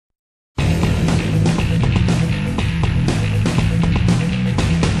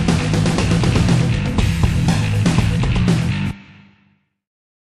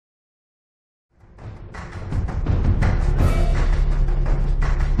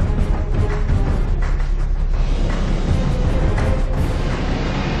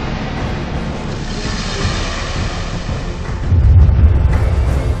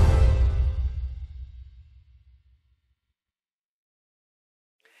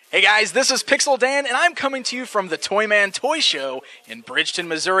Hey guys, this is Pixel Dan, and I'm coming to you from the Toy Man Toy Show in Bridgeton,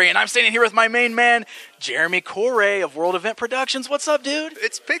 Missouri, and I'm standing here with my main man, Jeremy Corray of World Event Productions. What's up, dude?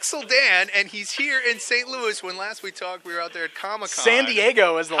 It's Pixel Dan, and he's here in St. Louis. When last we talked, we were out there at Comic-Con. San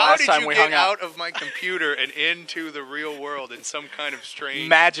Diego is the last time we hung out. How did you get out of my computer and into the real world in some kind of strange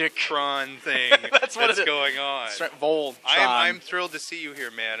magic Tron thing that's going on? Voltron. I'm thrilled to see you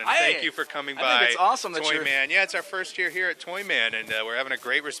here, man, and thank you for coming by. I think it's awesome that Toy Man. Yeah, it's our first year here at Toy Man, and we're having a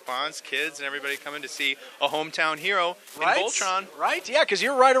great response. Kids and everybody coming to see a hometown hero in Voltron. Right? Yeah, because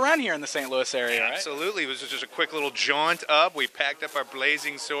you're right around here in the St. Louis area, right? Absolutely. It was just a quick little jaunt up. We packed up our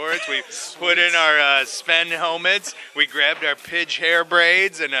blazing swords. We put in our Sven helmets. We grabbed our Pidge hair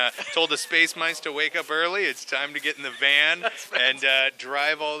braids and told the space mice to wake up early. It's time to get in the van and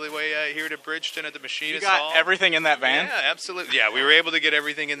drive all the way here to Bridgeton at the Machinist Hall. You got everything in that van? Yeah, absolutely. Yeah, we were able to get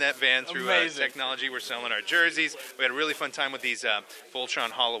everything in that van through technology. We're selling our jerseys. We had a really fun time with these Voltron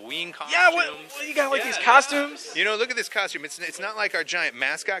Halloween costumes. Yeah, what you got, these costumes? You know, look at this costume. It's not like our giant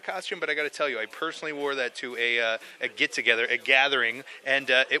mascot costume, but I got to tell you, I personally wore that to a get-together, a gathering, and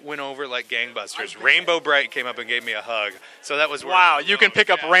it went over like gangbusters. Rainbow Bright came up and gave me a hug, so that was wow. You can pick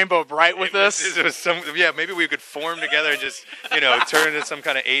up Rainbow Bright with this. It was maybe we could form together and just turn into some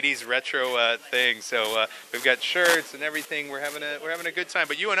kind of '80s retro thing. So we've got shirts and everything. We're having a good time.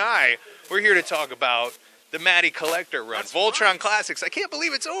 But you and we're here to talk about the Matty Collector Run. That's Voltron Classics. I can't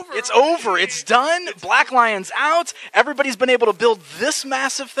believe it's over. It's over. It's done. Black Lion's out. Everybody's been able to build this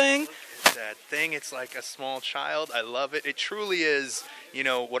massive thing. That thing, it's like a small child. I love it. It truly is,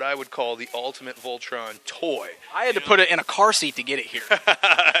 what I would call the ultimate Voltron toy. I had to put it in a car seat to get it here.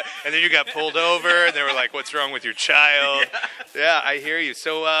 And then you got pulled over, and they were like, what's wrong with your child? Yeah, I hear you.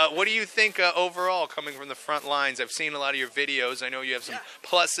 So what do you think overall, coming from the front lines? I've seen a lot of your videos. I know you have some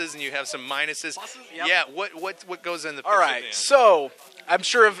pluses and you have some minuses. Yep. Yeah, what goes in the All right, so I'm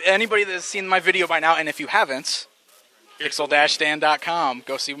sure if anybody that's seen my video by now, and if you haven't, pixel-dan.com.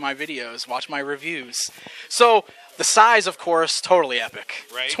 Go see my videos. Watch my reviews. So the size, of course, totally epic.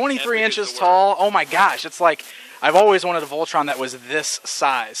 Right? 23 epic inches tall. Oh my gosh. It's like I've always wanted a Voltron that was this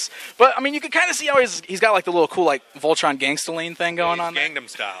size. But, I mean, you can kind of see how he's got like the little cool like Voltron gangsta-lean thing going on there. Gangnam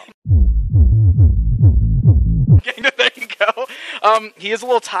Style. There you go. He is a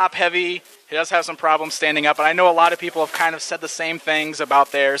little top heavy. He does have some problems standing up, and I know a lot of people have kind of said the same things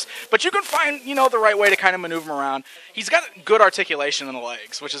about theirs, but you can find, the right way to kind of maneuver him around. He's got good articulation in the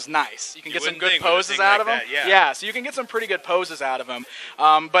legs, which is nice. You can get some good poses out of him. Yeah, so you can get some pretty good poses out of him.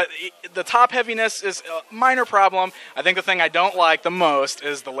 But the top heaviness is a minor problem. I think the thing I don't like the most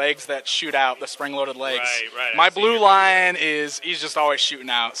is the legs that shoot out, the spring-loaded legs. Right. My Blue Lion he's just always shooting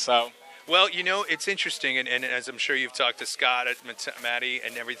out, so... Well, it's interesting, and as I'm sure you've talked to Scott at Matty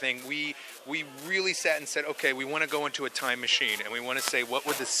and everything, we really sat and said, okay, we want to go into a time machine, and we want to say, what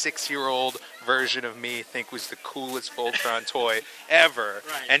would the 6-year-old version of me think was the coolest Voltron toy ever?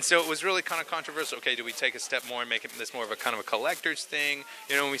 Right. And so it was really kind of controversial. Okay, do we take a step more and make this more of a kind of a collector's thing?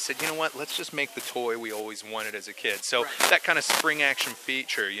 And we said, you know what, let's just make the toy we always wanted as a kid. So that kind of spring action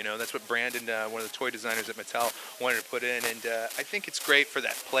feature, that's what Brandon, one of the toy designers at Mattel, wanted to put in, and I think it's great for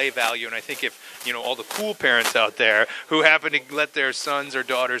that play value. And I think if, all the cool parents out there who happen to let their sons or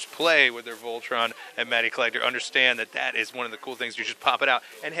daughters play with their Voltron and Matty Collector understand that is one of the cool things. You just pop it out.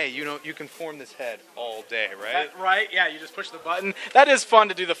 And hey, you can form this head all day, right? Right, yeah, you just push the button. That is fun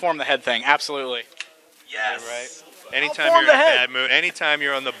to do the form the head thing, absolutely. Yes. Yeah, right? Anytime you're in a bad mood, anytime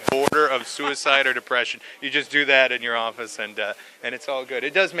you're on the border of suicide or depression, you just do that in your office and it's all good.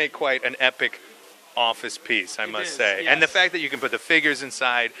 It does make quite an epic office piece, I must say. Yes. And the fact that you can put the figures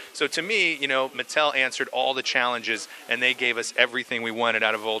inside. So to me, Mattel answered all the challenges, and they gave us everything we wanted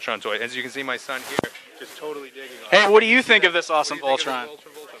out of Voltron toy. As you can see, my son here just totally digging on it. Hey, what do you think of this awesome Voltron?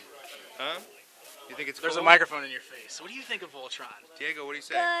 Huh? You think it's There's cool? a microphone in your face. What do you think of Voltron? Diego, what do you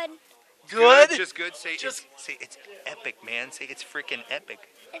say? Good? Just good? Say it's epic, man. Say it's freaking epic.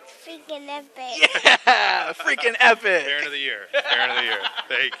 It's freaking epic. Yeah, freaking epic. Parent of the year. Parent of the year.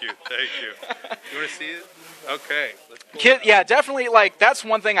 Thank you. You want to see it? Okay. Yeah, definitely. Like, that's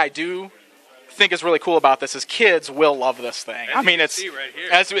one thing I do think is really cool about this is kids will love this thing. As I mean, you it's can see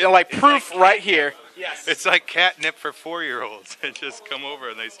right here. Proof right here. Yes. It's like catnip for 4-year-olds. They just come over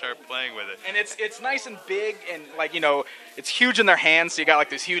and they start playing with it. And it's nice and big and it's huge in their hands. So you got like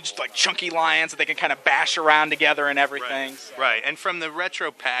these huge chunky lions that they can kind of bash around together and everything. Right. And from the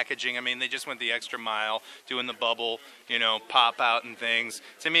retro packaging, I mean, they just went the extra mile doing the bubble, pop out and things.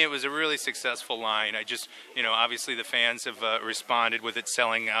 To me, it was a really successful line. I just, obviously the fans have responded with it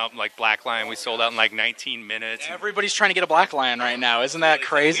selling out like Black Lion. We sold out in like 19 minutes. Everybody's trying to get a Black Lion right now. Isn't that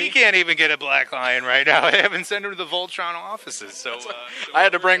crazy? We can't even get a Black Lion Lion right now. I haven't sent him to the Voltron offices, so I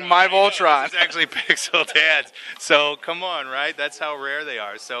had to bring my Voltron. It's actually Pixel Dad's. So come on, right? That's how rare they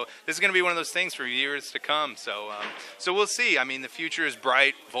are. So this is going to be one of those things for years to come. So we'll see. I mean, the future is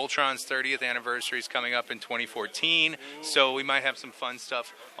bright. Voltron's 30th anniversary is coming up in 2014, so we might have some fun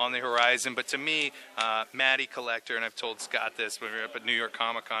stuff on the horizon. But to me, Matty Collector, and I've told Scott this when we were up at New York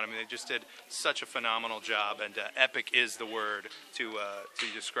Comic Con, I mean, they just did such a phenomenal job, and epic is the word to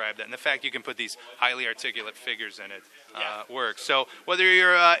describe that. And the fact you can put these highly articulate figures in it works. So whether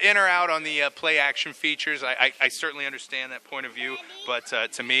you're in or out on the play-action features, I certainly understand that point of view, but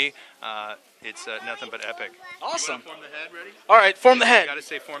to me, it's nothing but epic. Awesome. You want to form the head, ready? All right, form the head. You got to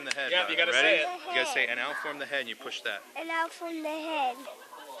say form the head. Yeah, you got to ready? say it. You got to say, and now form the head, and you push that. And out from the head.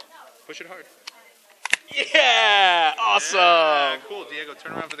 Push it hard. Yeah, awesome. Yeah, cool, Diego.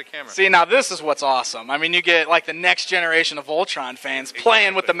 Turn around for the camera. See, now this is what's awesome. I mean, you get like the next generation of Voltron fans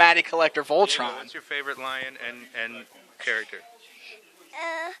playing with the Matty Collector Voltron. Diego, what's your favorite lion and character?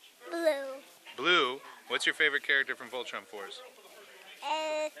 Blue. Blue. What's your favorite character from Voltron Force?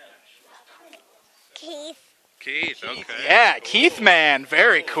 Keith. Keith. Okay. Yeah, Keith, man,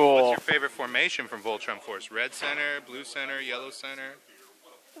 very What's cool. your favorite formation from Voltron Force? Red center, blue center, yellow center.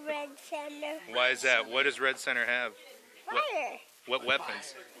 Red center. Why is that? What does red center have? Fire. What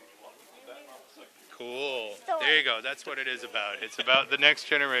weapons? Cool. Sword. There you go. That's what it is about. It's about the next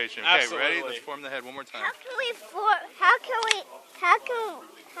generation. Okay, ready? Absolutely. Let's form the head one more time. How can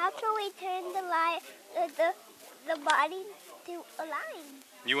we turn the body to a lion?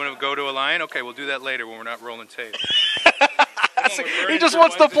 You want to go to a lion? Okay, we'll do that later when we're not rolling tape. He just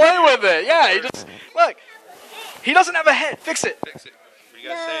wants to play with it. Yeah, he just look. He doesn't have a head. Fix it. Fix it. You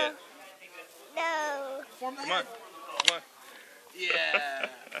gotta say it. No. Come on. Come on. Yeah.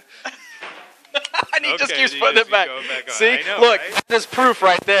 And he just Okay, keeps you putting just it back. keep going back on. See, I know, look, right? there's proof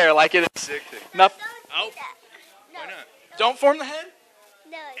right there. Like it is Addicting. nothing. Oh. No. Why not? Don't form the head.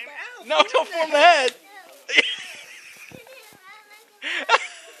 No. No, don't form the head.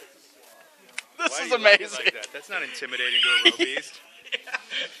 This Why is do you like it amazing. like that? That's not intimidating to a robeast.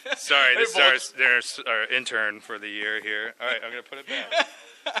 Sorry, this is our intern for the year here. All right, I'm going to put it back.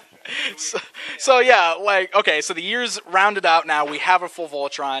 So yeah, like okay, so the year's rounded out now. We have a full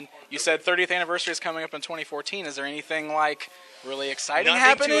Voltron. You said 30th anniversary is coming up in 2014. Is there anything like really exciting Nothing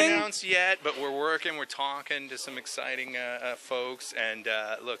happening? to announce yet, but we're talking to some exciting folks. And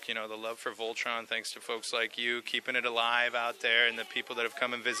look, you know, the love for Voltron, thanks to folks like you, keeping it alive out there, and the people that have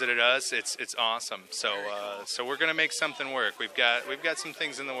come and visited us, it's awesome. So so we're gonna make something work. We've got some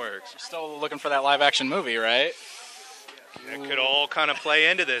things in the works. Still looking for that live action movie, right? It could all kind of play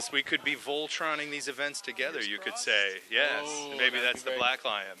into this. We could be Voltroning these events together, you could say. Yes, Oh, maybe that'd that's be the great. Black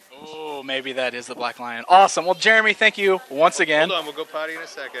Lion. Oh, maybe that is the Black Lion. Awesome. Well, Jeremy, thank you once again. Hold on, we'll go potty in a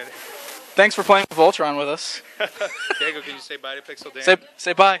second. Thanks for playing with Voltron with us. Diego, can you say bye to Pixel Dan?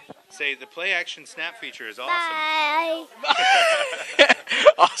 Say bye. Say the play action snap feature is awesome. Bye.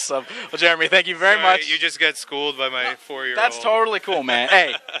 Awesome. Well, Jeremy, thank you very Sorry, much. You just got schooled by my 4-year-old. That's totally cool, man.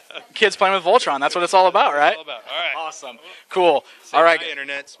 Hey, kids playing with Voltron. That's what it's all about, right? All about. All right. Awesome. Cool. Say All right. bye,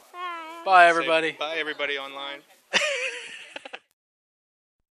 internet. Bye. Bye, everybody. Say bye, everybody online.